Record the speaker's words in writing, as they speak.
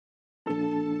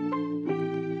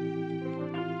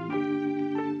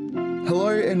Hello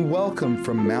and welcome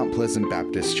from Mount Pleasant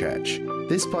Baptist Church.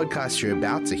 This podcast you're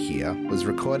about to hear was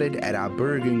recorded at our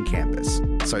Burragoon campus.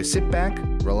 So sit back,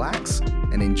 relax,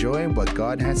 and enjoy what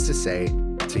God has to say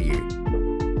to you.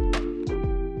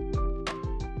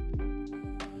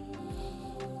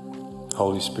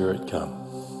 Holy Spirit, come.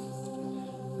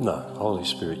 No, Holy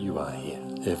Spirit, you are here,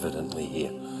 evidently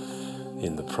here,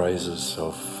 in the praises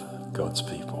of God's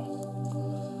people.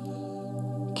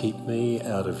 Keep me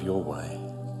out of your way,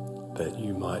 that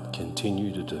you might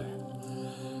continue to do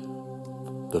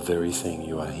the very thing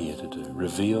you are here to do.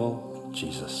 Reveal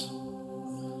Jesus,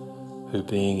 who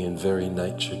being in very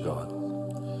nature God,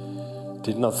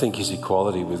 did not think his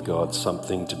equality with God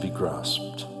something to be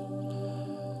grasped,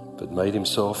 but made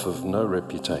himself of no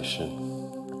reputation,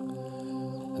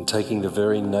 and taking the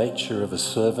very nature of a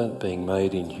servant, being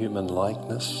made in human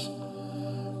likeness,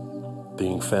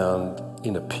 being found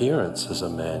in appearance as a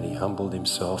man, he humbled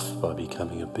himself by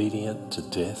becoming obedient to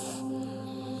death,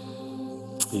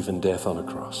 even death on a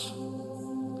cross.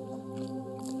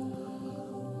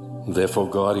 Therefore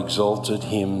God exalted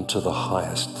him to the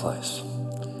highest place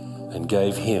and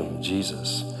gave him,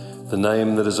 Jesus, the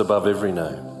name that is above every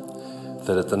name,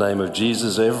 that at the name of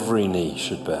Jesus every knee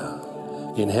should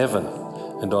bow, in heaven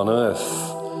and on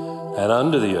earth and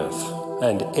under the earth,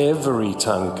 and every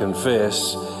tongue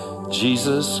confess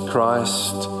Jesus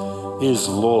Christ is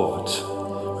Lord,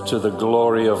 to the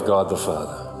glory of God the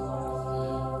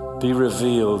Father. Be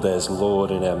revealed as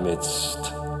Lord in our midst,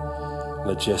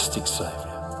 majestic Saviour.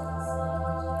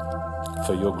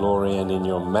 For your glory and in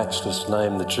your matchless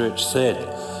name, the church said,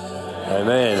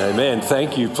 Amen, amen.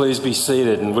 Thank you. Please be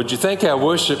seated. And would you thank our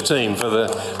worship team for the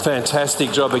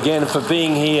fantastic job again, for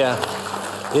being here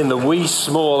in the wee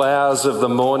small hours of the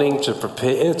morning to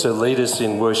prepare to lead us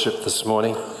in worship this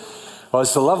morning. Well,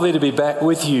 it's so lovely to be back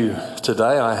with you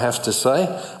today, I have to say,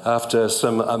 after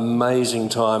some amazing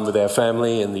time with our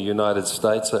family in the United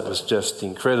States. That was just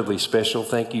incredibly special.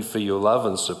 Thank you for your love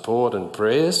and support and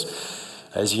prayers.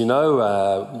 As you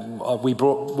know, we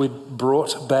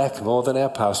brought back more than our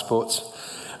passports.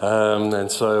 And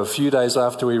so a few days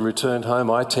after we returned home,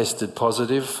 I tested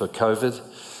positive for COVID.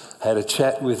 Had a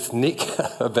chat with Nick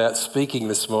about speaking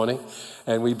this morning,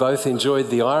 and we both enjoyed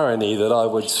the irony that I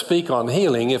would speak on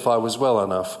healing if I was well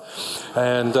enough.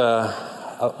 And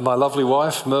my lovely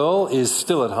wife, Merle, is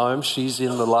still at home. She's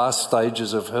in the last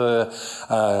stages of her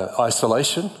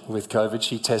isolation with COVID.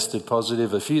 She tested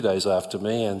positive a few days after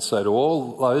me, and so to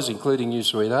all those, including you,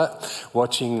 sweetheart,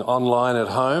 watching online at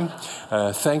home,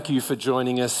 thank you for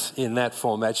joining us in that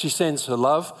format. She sends her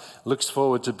love, looks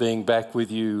forward to being back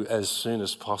with you as soon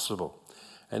as possible.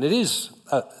 And it is,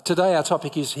 today our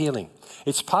topic is healing.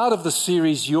 It's part of the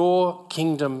series, Your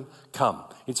Kingdom Come.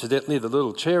 Incidentally, the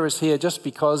little chair is here just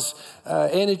because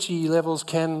energy levels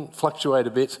can fluctuate a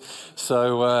bit.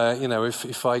 So,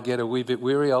 if I get a wee bit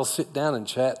weary, I'll sit down and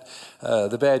chat.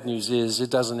 The bad news is it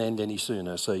doesn't end any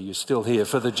sooner, so you're still here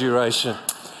for the duration.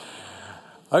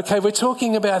 Okay, we're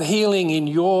talking about healing in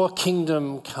Your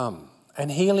Kingdom Come. And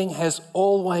healing has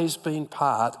always been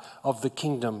part of the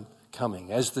kingdom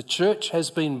coming. As the church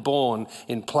has been born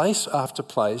in place after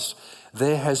place,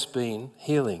 there has been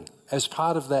healing as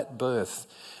part of that birth.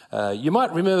 You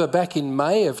might remember back in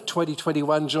May of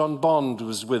 2021, John Bond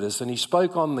was with us, and he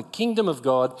spoke on the kingdom of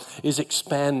God is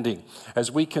expanding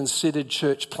as we considered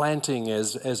church planting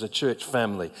as a church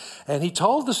family. And he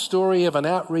told the story of an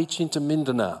outreach into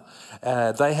Mindanao.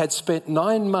 They had spent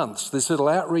 9 months, this little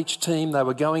outreach team, they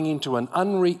were going into an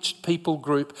unreached people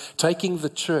group, taking the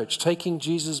church, taking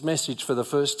Jesus' message for the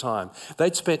first time.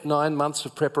 They'd spent 9 months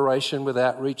of preparation with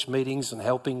outreach meetings and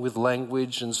helping with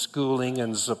language and schooling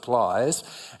and supplies.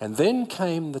 And then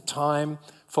came the time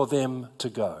for them to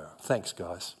go. Thanks,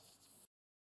 guys.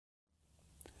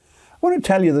 I want to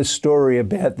tell you the story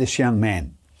about this young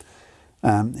man.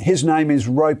 His name is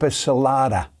Roper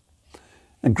Salada.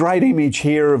 A great image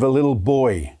here of a little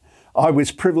boy. I was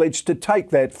privileged to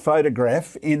take that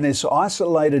photograph in this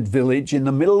isolated village in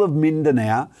the middle of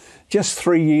Mindanao just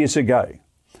 3 years ago.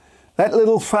 That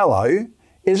little fellow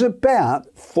is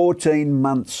about 14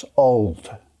 months old.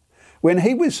 When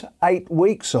he was 8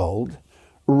 weeks old,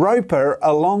 Roper,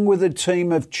 along with a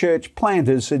team of church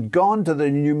planters, had gone to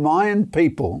the Numayan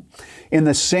people in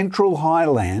the central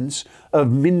highlands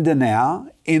of Mindanao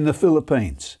in the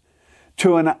Philippines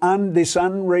to this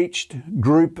unreached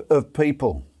group of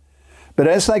people. But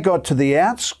as they got to the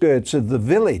outskirts of the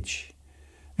village,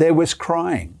 there was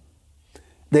crying.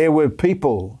 There were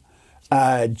people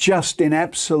just in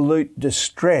absolute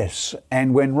distress.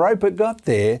 And when Roper got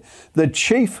there, the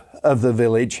chief of the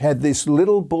village had this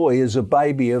little boy as a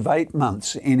baby of 8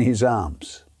 months in his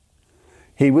arms.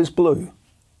 He was blue.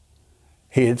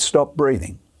 He had stopped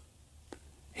breathing.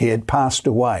 He had passed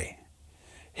away.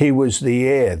 He was the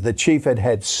heir. The chief had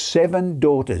had 7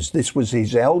 daughters. This was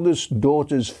his eldest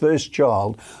daughter's first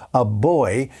child, a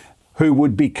boy who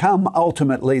would become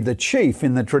ultimately the chief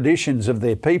in the traditions of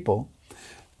their people,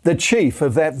 the chief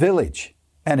of that village,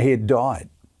 and he had died.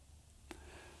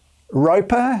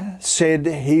 Roper said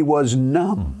he was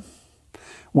numb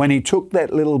when he took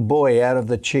that little boy out of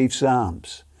the chief's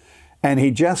arms, and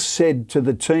he just said to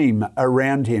the team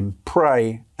around him,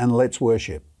 "Pray and let's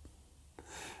worship."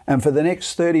 And for the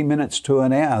next 30 minutes to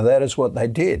an hour, that is what they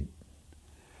did.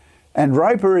 And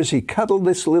Roper, as he cuddled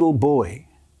this little boy,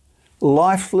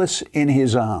 lifeless in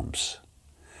his arms,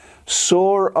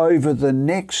 saw over the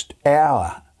next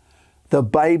hour the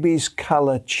baby's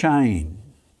colour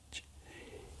change.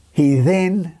 He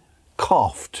then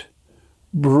coughed,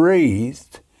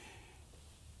 breathed,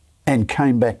 and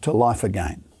came back to life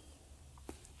again.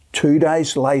 2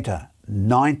 days later,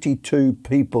 92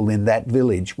 people in that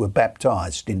village were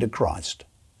baptised into Christ.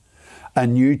 A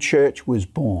new church was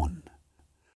born.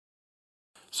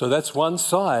 So that's one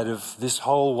side of this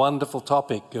whole wonderful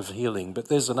topic of healing. But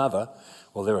there's another.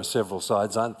 Well, there are several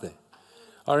sides, aren't there?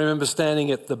 I remember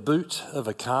standing at the boot of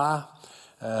a car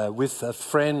with a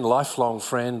friend, lifelong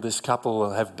friend. This couple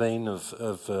have been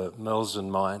of Mel's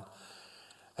and mine.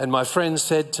 And my friend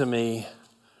said to me,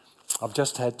 "I've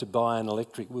just had to buy an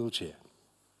electric wheelchair."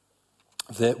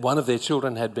 That one of their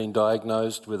children had been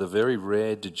diagnosed with a very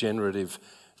rare degenerative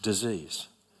disease.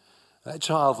 That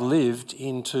child lived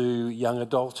into young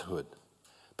adulthood,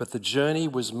 but the journey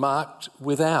was marked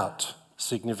without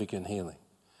significant healing.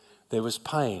 There was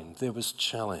pain, there was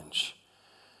challenge.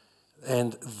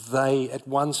 And they, at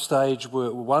one stage,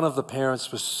 one of the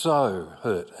parents was so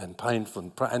hurt and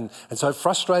painful and so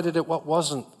frustrated at what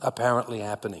wasn't apparently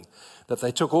happening that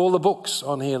they took all the books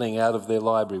on healing out of their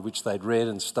library, which they'd read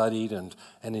and studied and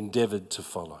endeavoured to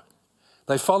follow.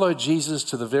 They followed Jesus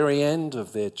to the very end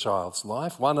of their child's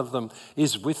life. One of them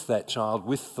is with that child,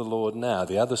 with the Lord now.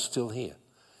 The other's still here,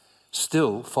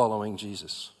 still following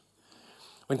Jesus.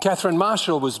 When Catherine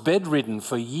Marshall was bedridden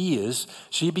for years,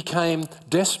 she became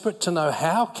desperate to know,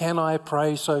 how can I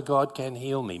pray so God can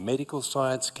heal me? Medical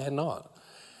science cannot.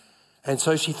 And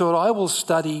so she thought, I will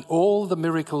study all the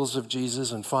miracles of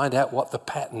Jesus and find out what the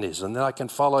pattern is, and then I can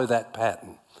follow that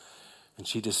pattern. And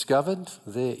she discovered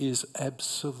there is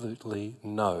absolutely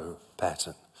no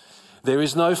pattern. There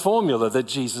is no formula that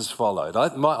Jesus followed.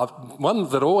 One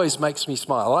that always makes me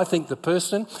smile. I think the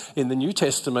person in the New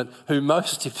Testament who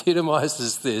most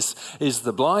epitomises this is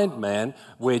the blind man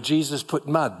where Jesus put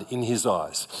mud in his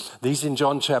eyes. These in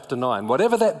John chapter 9.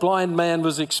 Whatever that blind man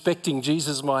was expecting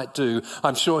Jesus might do,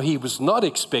 I'm sure he was not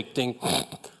expecting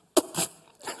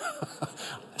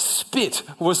spit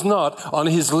was not on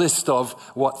his list of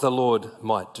what the Lord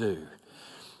might do.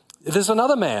 There's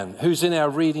another man who's in our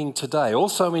reading today,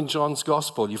 also in John's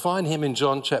Gospel. You find him in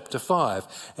John chapter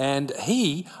 5. And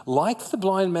he, like the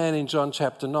blind man in John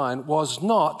chapter 9, was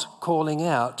not calling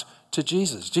out to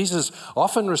Jesus. Jesus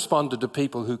often responded to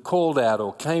people who called out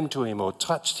or came to him or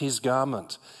touched his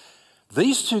garment.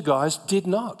 These two guys did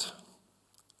not.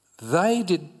 They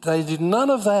did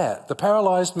none of that. The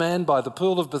paralysed man by the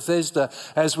pool of Bethesda,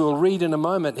 as we'll read in a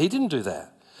moment, he didn't do that.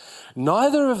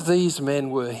 Neither of these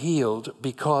men were healed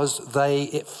because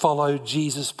they followed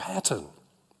Jesus' pattern,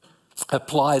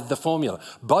 applied the formula.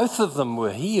 Both of them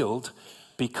were healed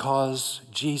because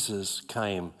Jesus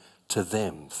came to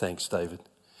them. Thanks, David.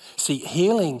 See,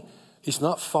 healing is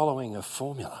not following a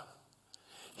formula.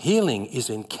 Healing is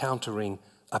encountering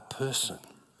a person.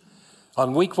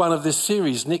 On week 1 of this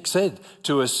series, Nick said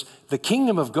to us, the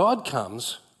kingdom of God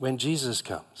comes when Jesus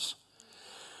comes.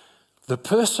 The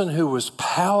person who was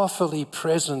powerfully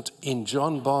present in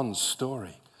John Bond's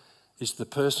story is the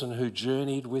person who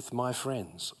journeyed with my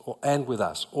friends and with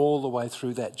us all the way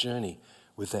through that journey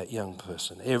with that young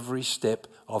person, every step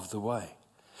of the way.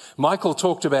 Michael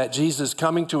talked about Jesus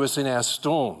coming to us in our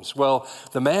storms. Well,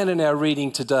 the man in our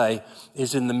reading today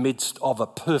is in the midst of a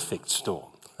perfect storm.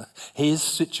 His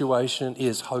situation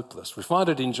is hopeless. We find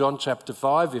it in John chapter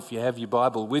 5 if you have your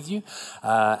Bible with you.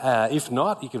 If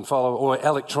not, you can follow or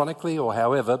electronically or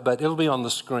however, but it'll be on the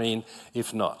screen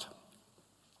if not.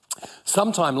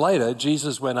 Sometime later,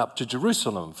 Jesus went up to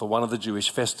Jerusalem for one of the Jewish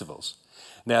festivals.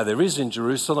 Now, there is in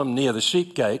Jerusalem, near the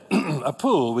sheep gate, a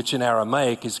pool which in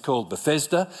Aramaic is called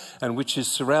Bethesda and which is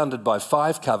surrounded by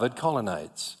 5 covered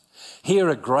colonnades. Here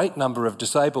a great number of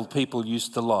disabled people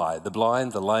used to lie, the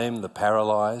blind, the lame, the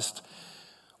paralysed.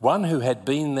 One who had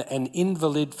been an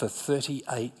invalid for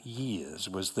 38 years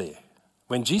was there.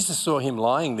 When Jesus saw him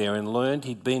lying there and learned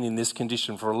he'd been in this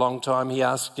condition for a long time, he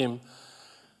asked him,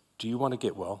 "Do you want to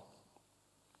get well?"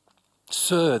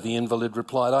 "Sir," the invalid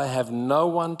replied, "I have no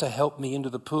one to help me into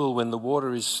the pool when the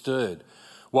water is stirred.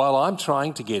 While I'm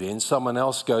trying to get in, someone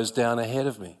else goes down ahead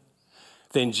of me."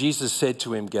 Then Jesus said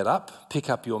to him, "Get up, pick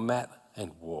up your mat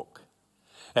and walk."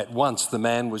 At once the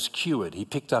man was cured. He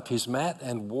picked up his mat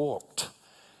and walked.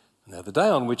 Now the day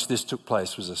on which this took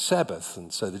place was a Sabbath,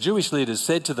 and so the Jewish leaders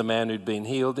said to the man who'd been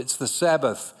healed, "It's the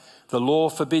Sabbath. The law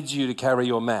forbids you to carry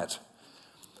your mat."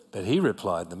 But he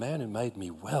replied, "The man who made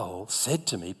me well said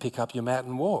to me, 'Pick up your mat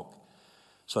and walk.'"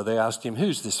 So they asked him,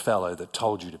 "Who's this fellow that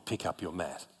told you to pick up your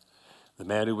mat?" The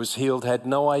man who was healed had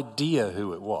no idea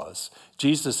who it was.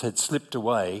 Jesus had slipped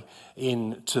away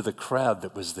into the crowd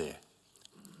that was there.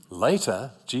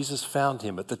 Later, Jesus found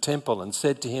him at the temple and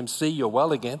said to him, "See, you're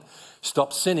well again.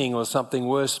 Stop sinning or something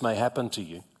worse may happen to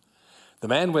you." The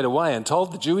man went away and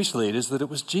told the Jewish leaders that it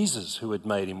was Jesus who had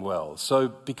made him well. So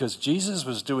because Jesus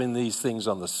was doing these things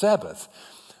on the Sabbath,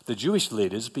 the Jewish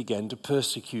leaders began to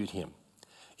persecute him.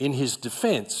 In his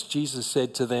defense, Jesus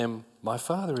said to them, "My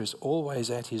Father is always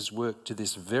at his work to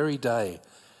this very day,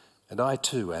 and I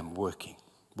too am working."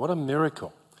 What a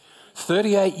miracle.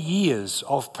 38 years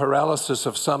of paralysis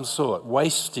of some sort,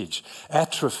 wastage,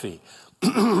 atrophy,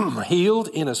 healed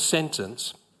in a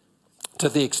sentence to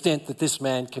the extent that this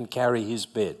man can carry his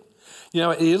bed. You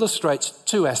know, it illustrates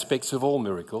two aspects of all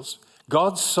miracles.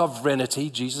 God's sovereignty,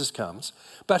 Jesus comes,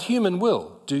 but human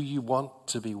will. Do you want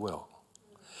to be well?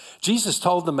 Jesus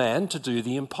told the man to do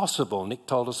the impossible. Nick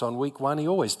told us on week 1, he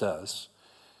always does.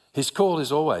 His call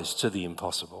is always to the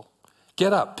impossible.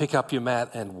 Get up, pick up your mat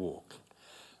and walk.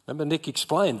 Remember, Nick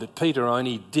explained that Peter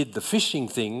only did the fishing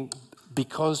thing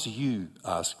because you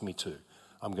asked me to.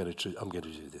 I'm going to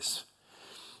do this.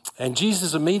 And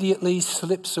Jesus immediately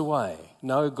slips away.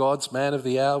 No God's man of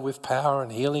the hour with power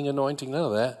and healing anointing, none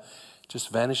of that. Just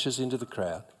vanishes into the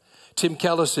crowd. Tim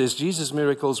Keller says Jesus'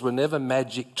 miracles were never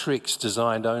magic tricks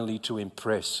designed only to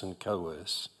impress and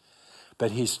coerce.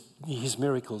 But his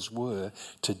miracles were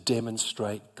to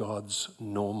demonstrate God's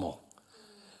normal.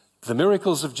 The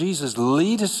miracles of Jesus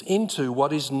lead us into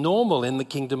what is normal in the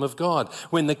kingdom of God.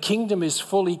 When the kingdom is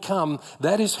fully come,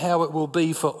 that is how it will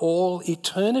be for all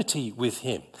eternity with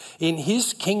him. In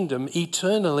his kingdom,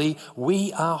 eternally,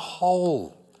 we are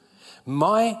whole.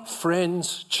 My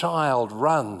friend's child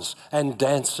runs and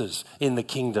dances in the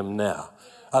kingdom now,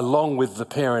 along with the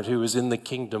parent who is in the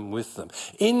kingdom with them.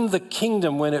 In the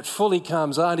kingdom, when it fully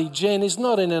comes, Auntie Jen is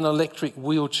not in an electric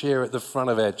wheelchair at the front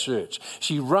of our church.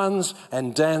 She runs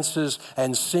and dances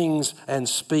and sings and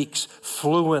speaks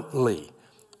fluently.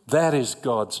 That is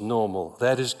God's normal.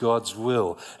 That is God's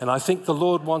will. And I think the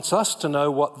Lord wants us to know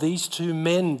what these two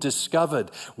men discovered,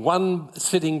 one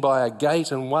sitting by a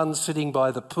gate and one sitting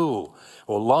by the pool,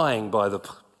 or lying by the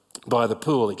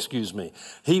pool,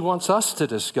 He wants us to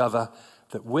discover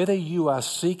that whether you are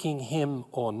seeking him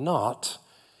or not,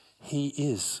 he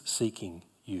is seeking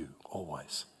you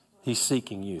always. He's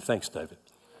seeking you. Thanks, David.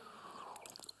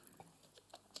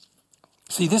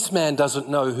 See, this man doesn't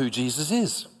know who Jesus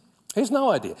is. He has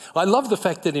no idea. I love the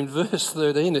fact that in verse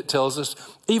 13 it tells us,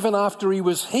 even after he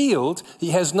was healed,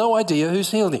 he has no idea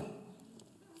who's healed him.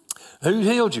 Who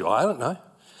healed you? I don't know.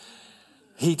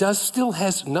 He still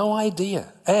has no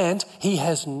idea. And he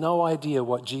has no idea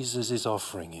what Jesus is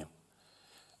offering him.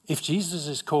 If Jesus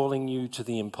is calling you to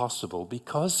the impossible,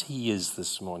 because he is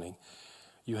this morning,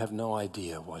 you have no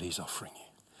idea what he's offering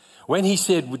you. When he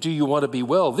said, "Do you want to be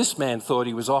well?" this man thought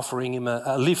he was offering him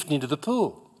a lift into the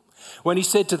pool. When he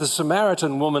said to the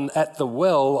Samaritan woman at the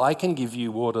well, "I can give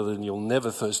you water and you'll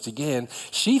never thirst again,"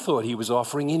 she thought he was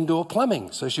offering indoor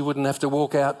plumbing so she wouldn't have to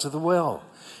walk out to the well.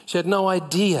 She had no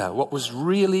idea what was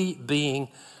really being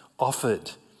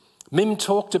offered. Mim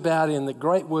talked about in the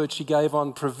great word she gave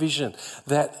on provision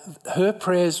that her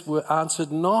prayers were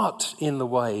answered not in the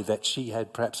way that she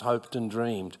had perhaps hoped and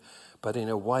dreamed, but in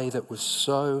a way that was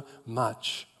so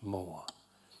much more.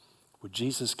 Would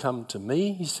Jesus come to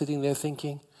me? He's sitting there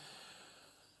thinking.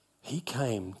 He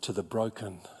came to the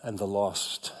broken and the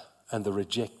lost and the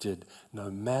rejected, no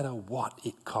matter what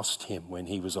it cost him when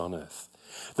he was on earth.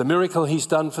 The miracle he's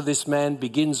done for this man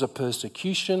begins a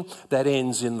persecution that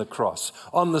ends in the cross.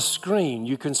 On the screen,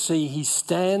 you can see he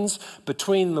stands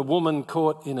between the woman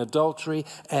caught in adultery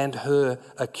and her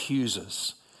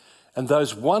accusers. And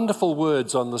those wonderful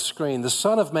words on the screen, the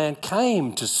Son of Man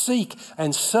came to seek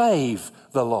and save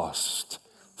the lost.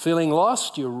 Feeling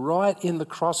lost? You're right in the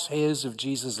crosshairs of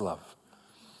Jesus' love.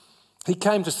 He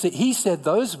came to see, he said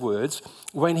those words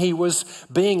when he was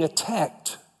being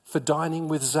attacked for dining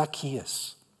with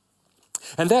Zacchaeus.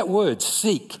 And that word,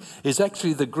 seek, is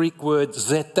actually the Greek word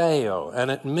zeteo, and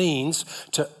it means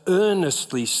to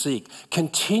earnestly seek,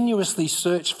 continuously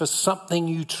search for something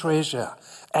you treasure,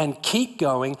 and keep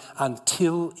going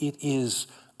until it is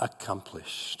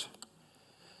accomplished.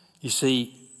 You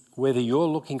see, whether you're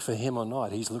looking for him or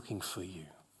not, he's looking for you.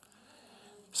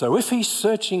 So if he's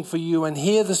searching for you and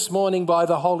here this morning by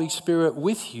the Holy Spirit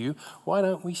with you, why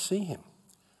don't we see him?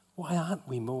 Why aren't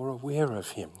we more aware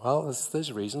of him? Well,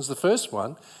 there's reasons. The first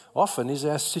one often is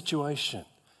our situation.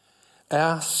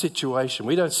 Our situation.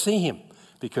 We don't see him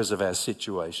because of our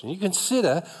situation. You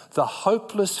consider the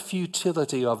hopeless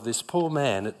futility of this poor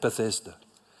man at Bethesda.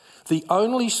 The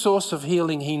only source of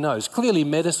healing he knows, clearly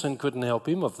medicine couldn't help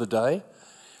him of the day.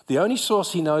 The only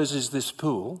source he knows is this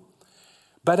pool.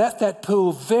 But at that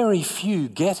pool, very few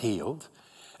get healed,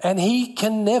 and he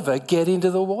can never get into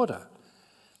the water.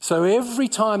 So every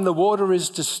time the water is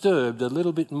disturbed, a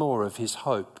little bit more of his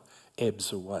hope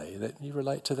ebbs away. You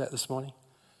relate to that this morning?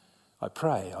 I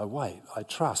pray, I wait, I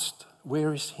trust.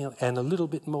 Where is he? And a little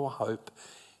bit more hope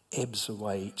ebbs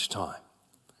away each time.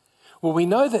 Well, we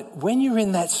know that when you're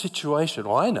in that situation,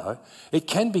 well, I know, it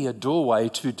can be a doorway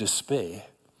to despair,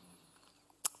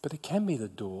 but it can be the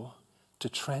door to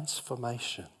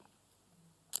transformation.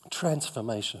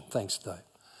 Transformation. Thanks, Dave.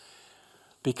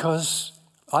 Because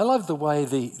I love the way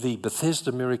the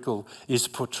Bethesda miracle is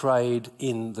portrayed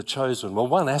in The Chosen. Well,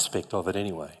 one aspect of it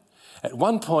anyway. At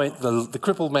one point, the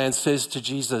crippled man says to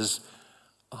Jesus,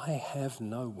 I have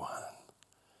no one.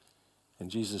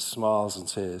 And Jesus smiles and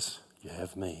says, you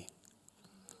have me.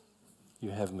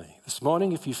 You have me. This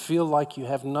morning, if you feel like you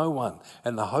have no one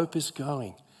and the hope is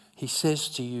going, he says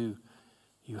to you,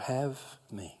 you have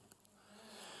me.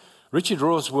 Richard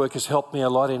Raw's work has helped me a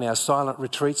lot in our silent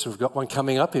retreats. We've got one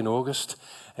coming up in August,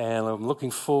 and I'm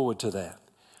looking forward to that.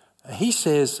 He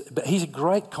says, but he's a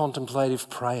great contemplative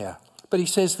prayer. But he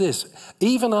says this,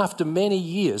 even after many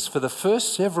years, for the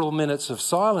first several minutes of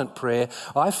silent prayer,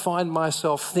 I find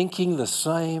myself thinking the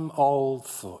same old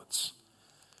thoughts.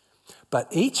 But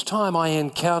each time I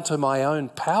encounter my own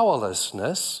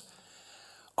powerlessness,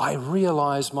 I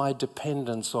realize my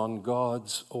dependence on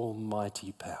God's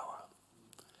almighty power.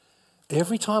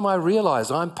 Every time I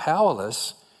realize I'm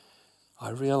powerless, I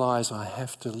realize I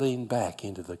have to lean back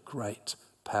into the great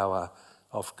power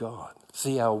of God.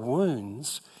 See, our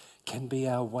wounds can be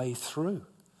our way through.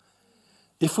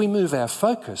 If we move our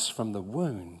focus from the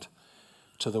wound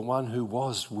to the one who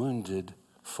was wounded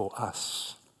for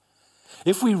us.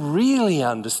 If we really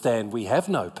understand we have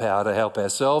no power to help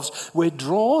ourselves, we're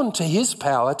drawn to his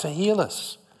power to heal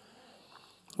us.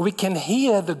 We can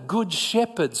hear the good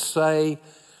shepherd say,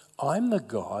 I'm the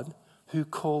God who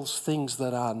calls things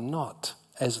that are not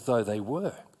as though they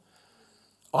were.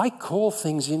 I call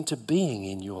things into being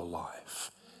in your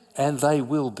life, and they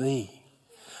will be.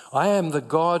 I am the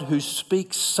God who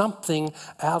speaks something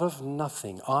out of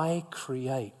nothing. I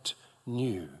create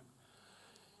new.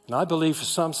 And I believe for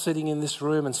some sitting in this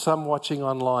room and some watching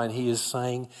online, he is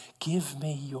saying, give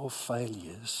me your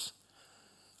failures.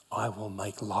 I will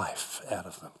make life out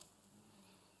of them.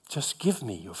 Just give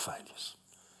me your failures,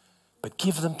 but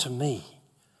give them to me.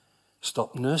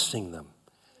 Stop nursing them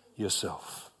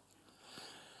yourself.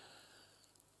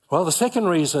 Well, the second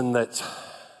reason that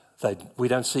we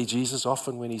don't see Jesus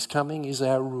often when he's coming is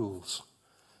our rules.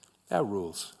 Our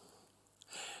rules.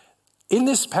 In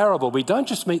this parable, we don't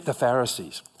just meet the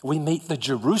Pharisees. We meet the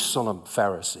Jerusalem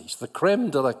Pharisees, the creme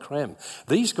de la creme.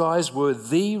 These guys were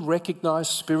the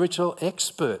recognized spiritual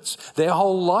experts. Their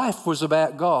whole life was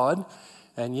about God,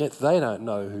 and yet they don't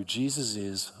know who Jesus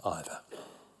is either.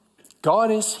 God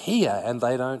is here, and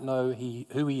they don't know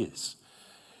who he is.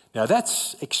 Now,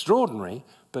 that's extraordinary,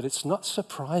 but it's not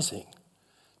surprising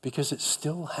because it's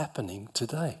still happening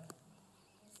today.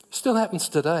 Still happens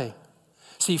today.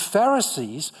 See,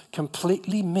 Pharisees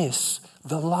completely miss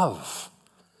the love.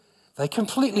 They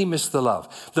completely miss the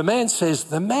love. The man says,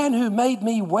 the man who made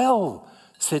me well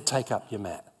said, take up your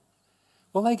mat.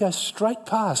 Well, they go straight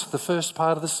past the first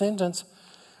part of the sentence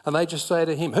and they just say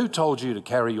to him, who told you to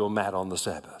carry your mat on the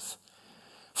Sabbath?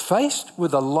 Faced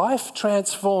with a life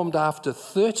transformed after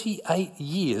 38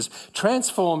 years,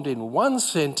 transformed in one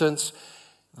sentence,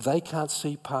 they can't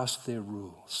see past their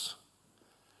rules.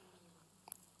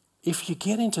 If you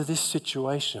get into this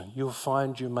situation, you'll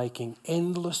find you're making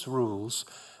endless rules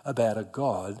about a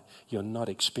God you're not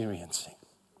experiencing.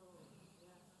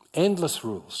 Endless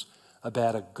rules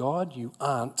about a God you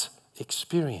aren't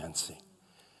experiencing.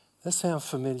 That sound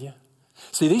familiar?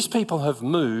 See, these people have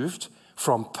moved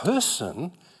from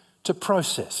person to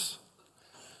process.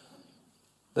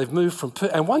 They've moved from,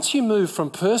 and once you move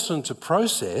from person to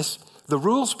process, the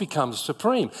rules become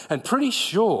supreme. And pretty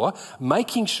sure,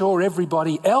 making sure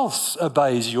everybody else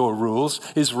obeys your rules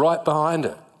is right behind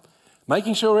it.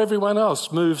 making sure everyone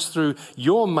else moves through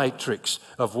your matrix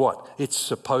of what it's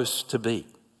supposed to be.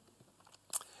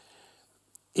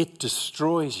 It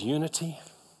destroys unity.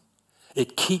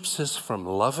 It keeps us from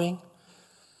loving.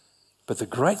 But the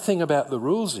great thing about the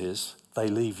rules is they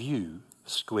leave you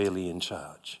squarely in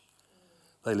charge.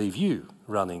 They leave you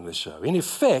running the show. In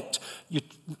effect,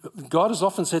 God has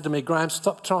often said to me, Graham,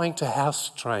 stop trying to house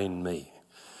train me.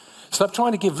 Stop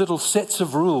trying to give little sets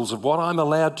of rules of what I'm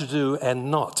allowed to do and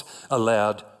not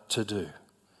allowed to do.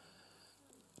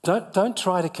 Don't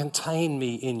try to contain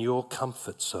me in your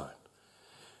comfort zone.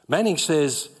 Manning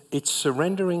says it's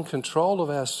surrendering control of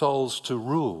our souls to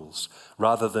rules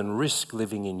rather than risk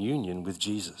living in union with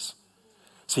Jesus.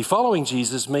 See, following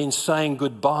Jesus means saying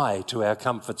goodbye to our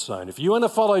comfort zone. If you want to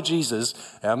follow Jesus,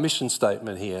 our mission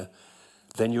statement here,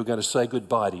 then you're going to say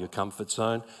goodbye to your comfort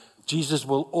zone. Jesus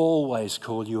will always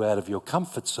call you out of your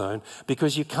comfort zone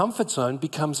because your comfort zone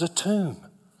becomes a tomb.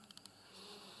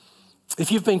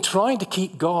 If you've been trying to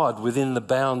keep God within the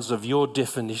bounds of your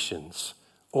definitions,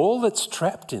 all that's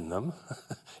trapped in them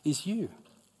is you.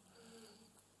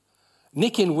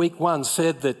 Nick in week 1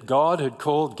 said that God had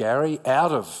called Gary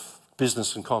out of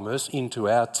business and commerce into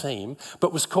our team,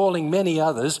 but was calling many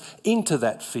others into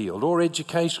that field, or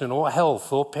education, or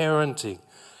health, or parenting.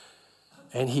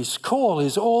 And his call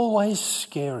is always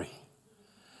scary,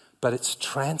 but it's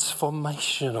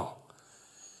transformational.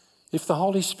 If the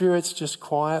Holy Spirit's just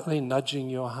quietly nudging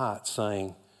your heart,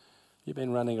 saying, you've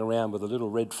been running around with a little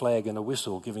red flag and a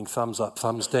whistle, giving thumbs up,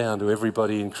 thumbs down to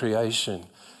everybody in creation,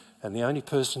 and the only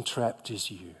person trapped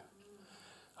is you,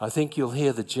 I think you'll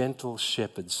hear the gentle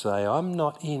shepherd say, I'm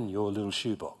not in your little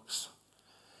shoebox.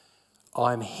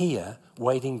 I'm here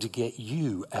waiting to get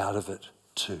you out of it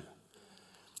too.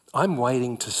 I'm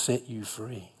waiting to set you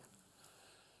free.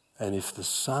 And if the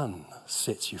Son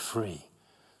sets you free,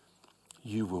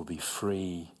 you will be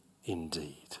free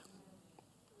indeed.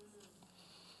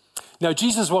 Now,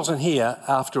 Jesus wasn't here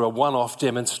after a one-off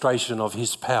demonstration of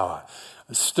his power.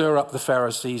 Stir up the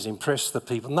Pharisees, impress the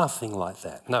people, nothing like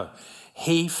that. No,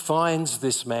 he finds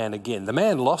this man again. The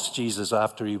man lost Jesus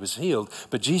after he was healed,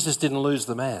 but Jesus didn't lose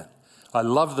the man. I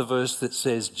love the verse that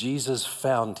says Jesus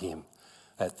found him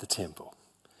at the temple.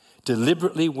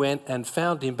 Deliberately went and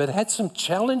found him, but had some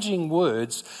challenging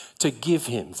words to give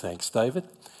him. Thanks, David.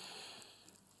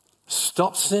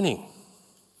 Stop sinning,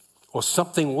 or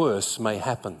something worse may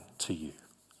happen to you.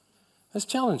 That's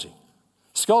challenging.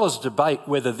 Scholars debate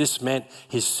whether this meant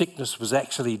his sickness was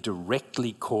actually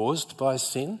directly caused by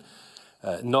sin.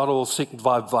 Not all sickness,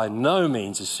 by no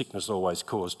means is sickness always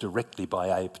caused directly by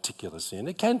a particular sin.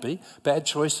 It can be. Bad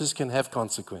choices can have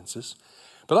consequences.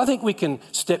 But I think we can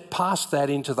step past that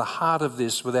into the heart of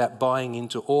this without buying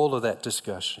into all of that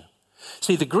discussion.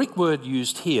 See, the Greek word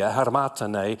used here,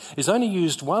 hamartane, is only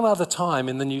used one other time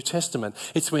in the New Testament.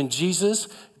 It's when Jesus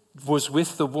was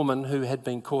with the woman who had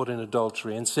been caught in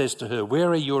adultery and says to her, where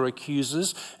are your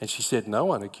accusers? And she said, no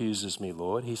one accuses me,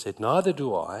 Lord. He said, neither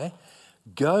do I.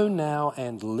 Go now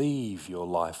and leave your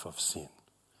life of sin.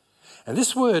 And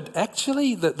this word,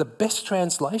 actually, the best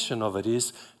translation of it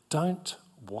is, don't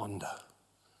wander.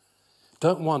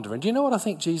 Don't wander. And do you know what I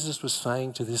think Jesus was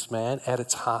saying to this man at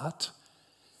its heart?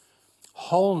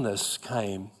 Wholeness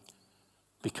came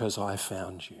because I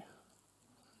found you.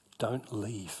 Don't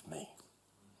leave me.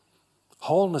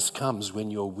 Wholeness comes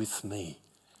when you're with me.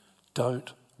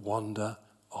 Don't wander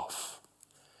off.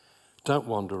 Don't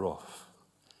wander off.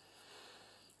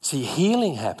 See,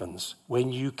 healing happens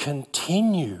when you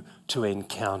continue to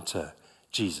encounter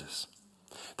Jesus.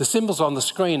 The symbols on the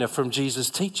screen are from Jesus'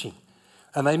 teaching,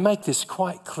 and they make this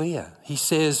quite clear. He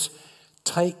says,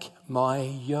 take my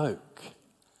yoke.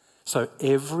 So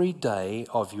every day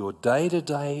of your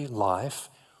day-to-day life,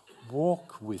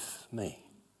 walk with me.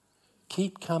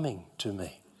 Keep coming to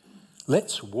me.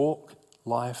 Let's walk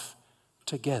life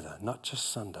together, not just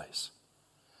Sundays.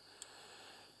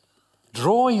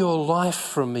 Draw your life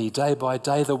from me day by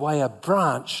day the way a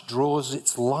branch draws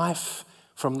its life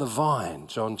from the vine,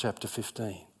 John chapter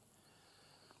 15.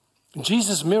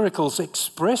 Jesus' miracles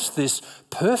express this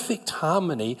perfect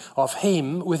harmony of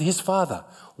him with his Father,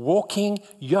 walking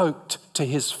yoked to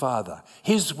his Father,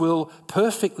 his will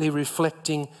perfectly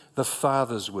reflecting the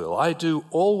Father's will. I do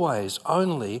always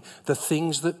only the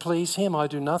things that please him. I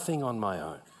do nothing on my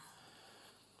own.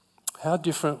 How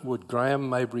different would Graham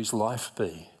Mabry's life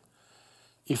be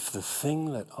if the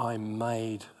thing that I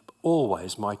made,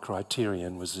 always my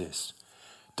criterion was this?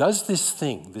 Does this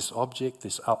thing, this object,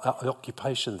 this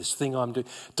occupation, this thing I'm doing,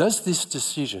 does this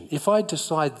decision, if I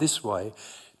decide this way,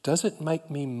 does it make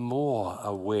me more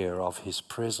aware of his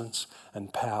presence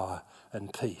and power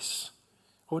and peace?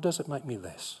 Or does it make me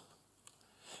less?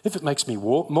 If it makes me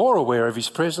more aware of his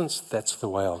presence, that's the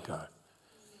way I'll go.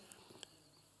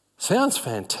 Sounds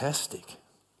fantastic.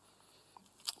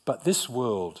 But this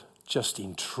world just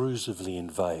intrusively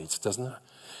invades, doesn't it?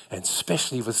 And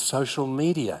especially with social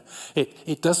media.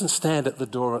 It doesn't stand at the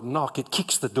door and knock. It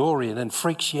kicks the door in and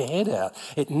freaks your head out.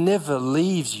 It never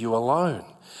leaves you alone.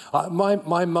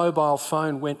 My mobile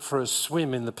phone went for a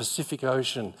swim in the Pacific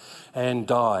Ocean and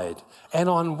died. And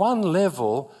on one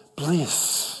level,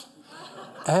 bliss.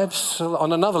 Absolutely.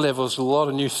 On another level, it's a lot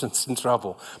of nuisance and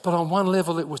trouble. But on one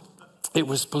level, it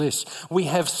was bliss. We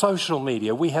have social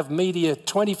media. We have media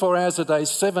 24 hours a day,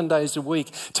 7 days a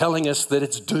week, telling us that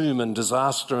it's doom and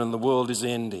disaster and the world is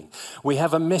ending. We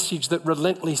have a message that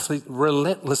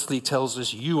relentlessly tells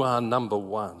us you are number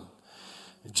one.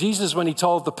 Jesus, when he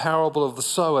told the parable of the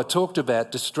sower, talked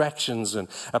about distractions and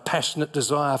a passionate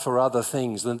desire for other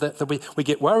things. And that we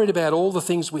get worried about all the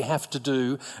things we have to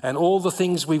do and all the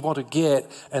things we want to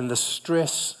get, and the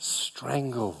stress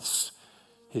strangles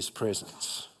his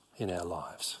presence in our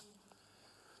lives.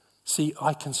 See,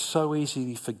 I can so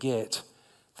easily forget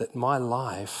that my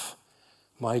life,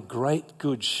 my great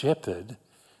good shepherd,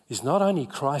 is not only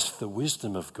Christ the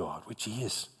wisdom of God, which he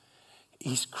is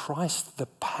Christ the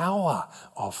power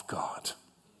of God.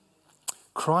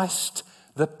 Christ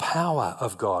the power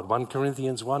of God, 1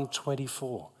 Corinthians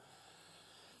 1:24.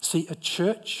 See, a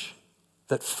church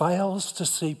that fails to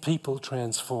see people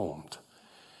transformed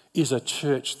is a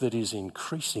church that is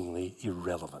increasingly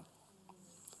irrelevant.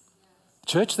 A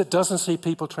church that doesn't see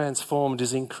people transformed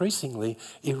is increasingly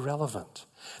irrelevant.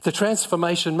 The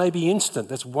transformation may be instant,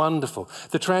 that's wonderful.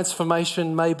 The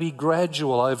transformation may be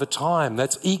gradual over time,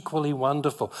 that's equally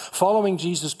wonderful. Following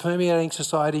Jesus, permeating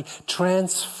society,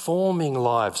 transforming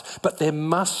lives. But there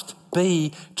must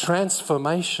be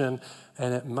transformation,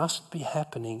 and it must be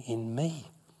happening in me.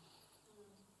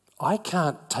 I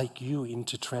can't take you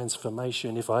into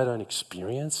transformation if I don't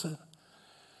experience it.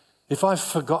 If I've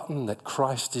forgotten that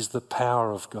Christ is the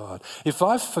power of God, if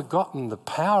I've forgotten the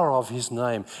power of his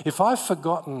name, if I've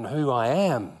forgotten who I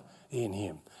am in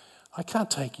him, I can't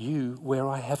take you where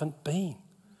I haven't been.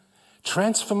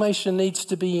 Transformation needs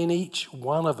to be in each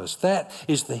one of us. That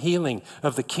is the healing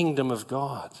of the kingdom of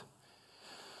God.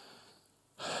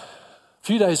 A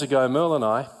few days ago, Merle and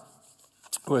I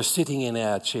were sitting in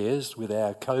our chairs with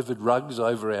our COVID rugs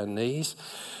over our knees,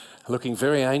 looking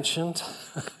very ancient.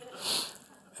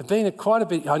 It'd been quite a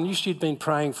bit. I knew she'd been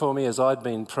praying for me as I'd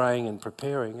been praying and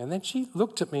preparing. And then she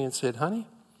looked at me and said, honey,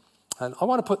 and I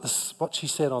want to put what she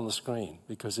said on the screen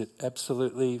because it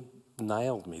absolutely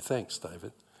nailed me. Thanks,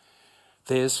 David.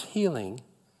 There's healing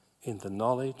in the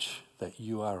knowledge that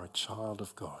you are a child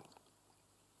of God.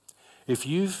 If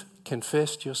you've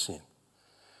confessed your sin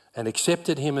and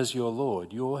accepted him as your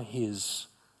Lord, you're his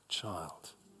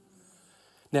child.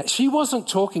 Now, she wasn't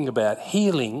talking about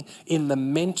healing in the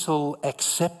mental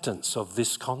acceptance of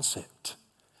this concept.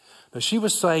 But she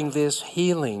was saying there's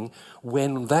healing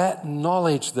when that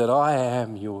knowledge that I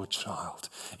am your child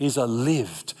is a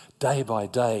lived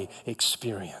day-by-day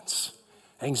experience.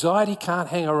 Anxiety can't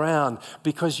hang around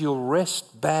because you'll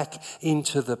rest back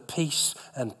into the peace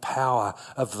and power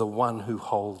of the one who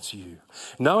holds you.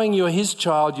 Knowing you're his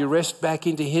child, you rest back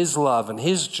into his love and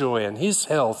his joy and his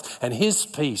health and his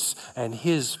peace and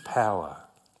his power.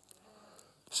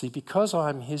 See, because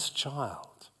I'm his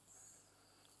child,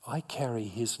 I carry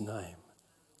his name.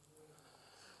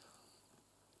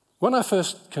 When I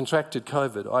first contracted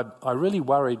COVID, I really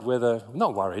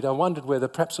I wondered whether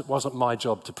perhaps it wasn't my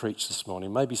job to preach this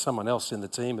morning. Maybe someone else in the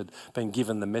team had been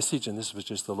given the message and this was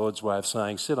just the Lord's way of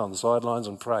saying, sit on the sidelines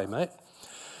and pray, mate.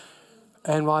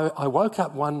 And I woke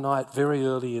up one night very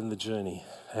early in the journey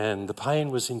and the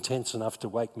pain was intense enough to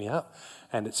wake me up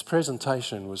and its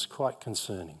presentation was quite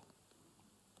concerning.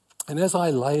 And as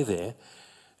I lay there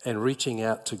and reaching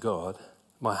out to God,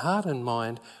 my heart and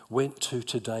mind went to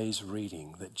today's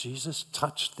reading that Jesus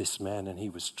touched this man and he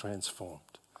was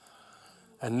transformed.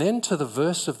 And then to the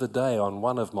verse of the day on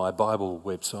one of my Bible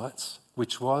websites,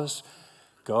 which was,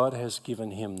 God has given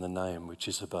him the name which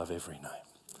is above every name.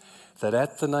 That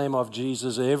at the name of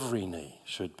Jesus every knee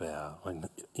should bow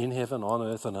in heaven, on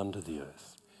earth and under the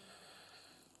earth.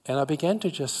 And I began to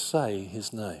just say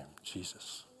his name,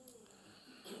 Jesus.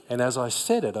 And as I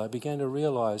said it, I began to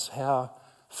realise how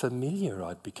familiar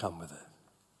I'd become with it.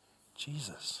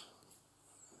 Jesus.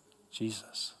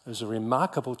 Jesus. There was a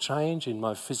remarkable change in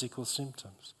my physical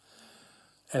symptoms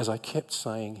as I kept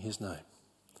saying his name.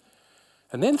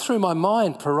 And then through my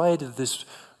mind paraded this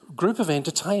group of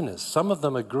entertainers, some of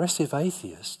them aggressive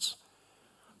atheists,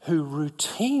 who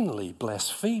routinely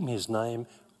blaspheme his name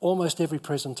almost every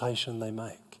presentation they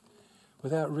make.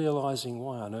 without realising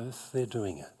why on earth they're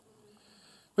doing it.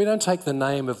 We don't take the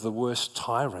name of the worst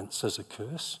tyrants as a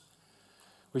curse.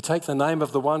 We take the name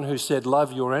of the one who said,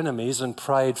 love your enemies, and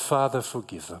prayed, Father,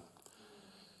 forgive them.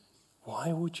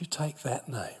 Why would you take that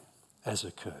name as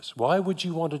a curse? Why would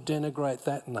you want to denigrate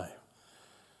that name?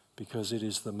 Because it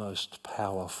is the most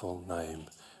powerful name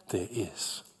there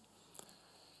is.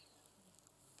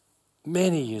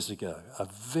 Many years ago,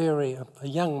 a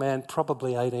young man,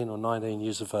 probably 18 or 19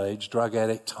 years of age, drug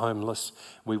addict, homeless.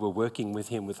 We were working with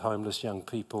him with homeless young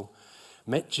people.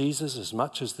 Met Jesus as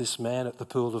much as this man at the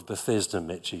pool of Bethesda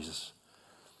met Jesus.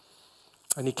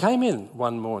 And he came in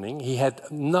one morning. He had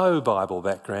no Bible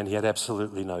background. He had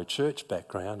absolutely no church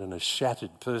background and a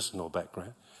shattered personal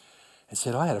background. And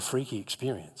said, I had a freaky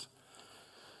experience.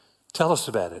 Tell us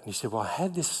about it. And he said, well, I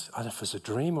had this, I don't know if it was a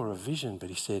dream or a vision, but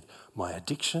he said, my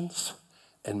addictions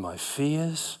and my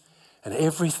fears and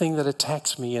everything that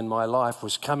attacks me in my life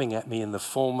was coming at me in the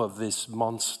form of this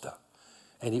monster.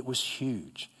 And it was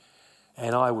huge.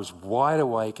 And I was wide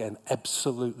awake and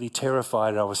absolutely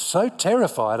terrified. I was so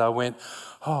terrified, I went,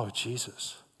 oh,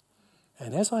 Jesus.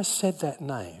 And as I said that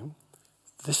name,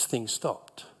 this thing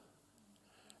stopped.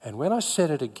 And when I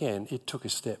said it again, it took a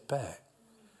step back.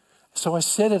 So I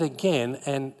said it again,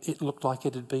 and it looked like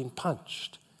it had been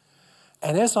punched.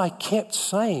 And as I kept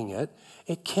saying it,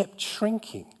 it kept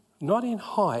shrinking, not in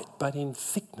height, but in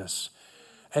thickness.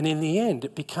 And in the end,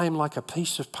 it became like a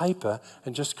piece of paper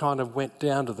and just kind of went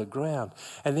down to the ground.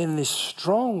 And then this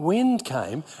strong wind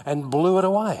came and blew it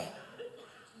away.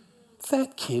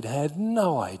 That kid had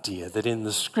no idea that in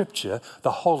the scripture,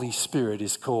 the Holy Spirit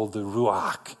is called the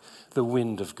Ruach, the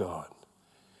wind of God.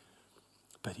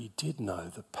 But he did know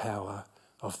the power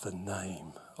of the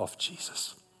name of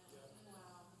Jesus.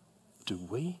 Do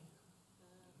we?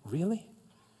 Really?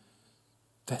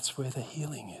 That's where the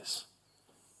healing is.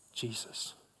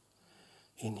 Jesus.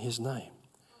 In his name.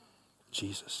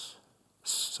 Jesus.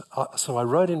 So I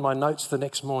wrote in my notes the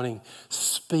next morning,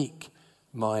 speak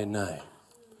my name.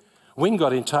 Wynne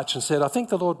got in touch and said, I think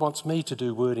the Lord wants me to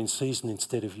do Word in Season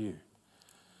instead of you.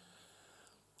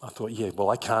 I thought, yeah,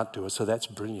 well, I can't do it, so that's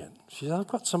brilliant. She said, I've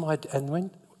got some idea. And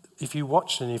if you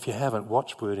watched, and if you haven't,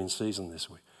 watch Word in Season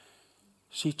this week.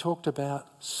 She talked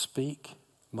about speak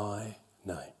my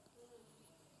name.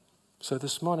 So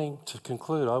this morning, to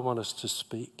conclude, I want us to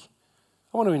speak.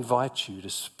 I want to invite you to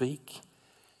speak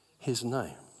his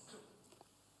name.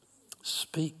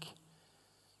 Speak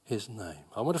his name.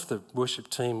 I wonder if the worship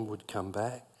team would come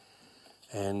back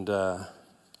and, but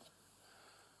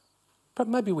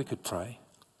maybe we could pray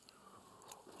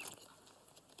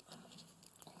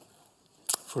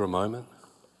for a moment.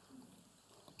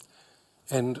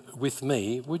 And with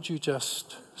me, would you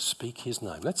just speak his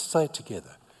name? Let's say it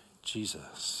together.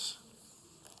 Jesus.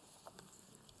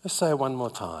 Let's say it one more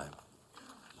time.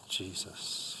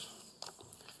 Jesus.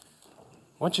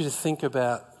 I want you to think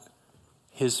about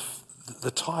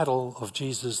the title of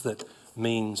Jesus that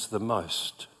means the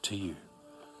most to you.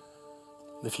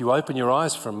 If you open your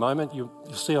eyes for a moment,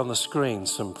 you'll see on the screen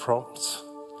some prompts.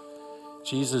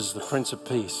 Jesus, the Prince of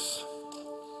Peace.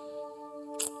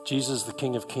 Jesus, the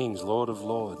King of Kings, Lord of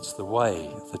Lords, the way,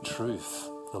 the truth,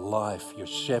 the life, your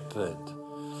shepherd.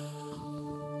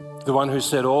 The one who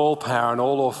said, all power and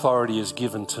all authority is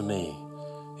given to me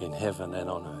in heaven and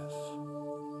on earth.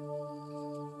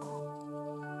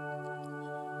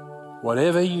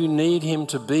 Whatever you need him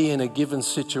to be in a given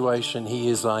situation, he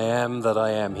is I am that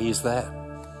I am. He is that.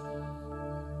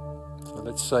 So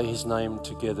let's say his name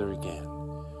together again.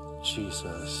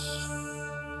 Jesus.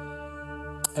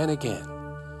 And again,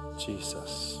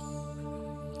 Jesus.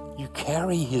 You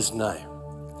carry his name.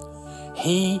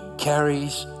 He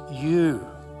carries you.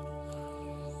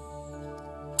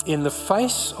 In the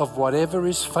face of whatever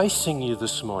is facing you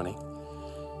this morning,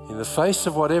 in the face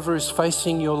of whatever is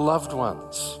facing your loved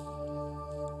ones,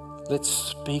 let's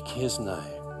speak his name,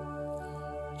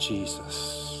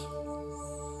 Jesus.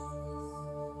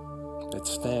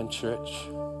 Let's stand, church.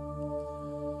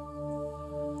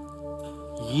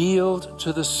 Yield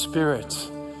to the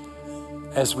Spirit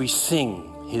as we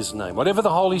sing his name. Whatever the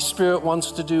Holy Spirit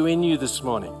wants to do in you this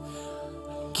morning,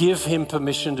 give him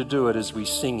permission to do it as we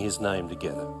sing his name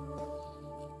together.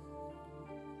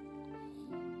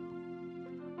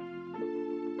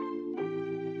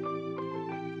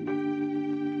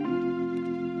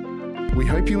 We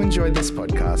hope you enjoyed this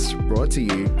podcast brought to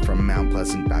you from Mount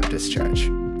Pleasant Baptist Church.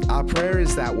 Our prayer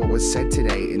is that what was said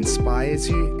today inspires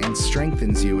you and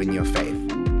strengthens you in your faith.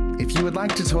 If you would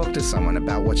like to talk to someone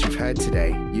about what you've heard today,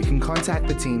 you can contact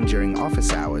the team during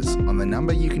office hours on the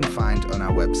number you can find on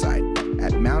our website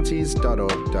at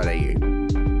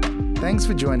mounties.org.au. Thanks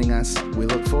for joining us. We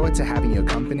look forward to having your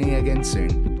company again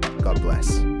soon. God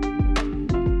bless.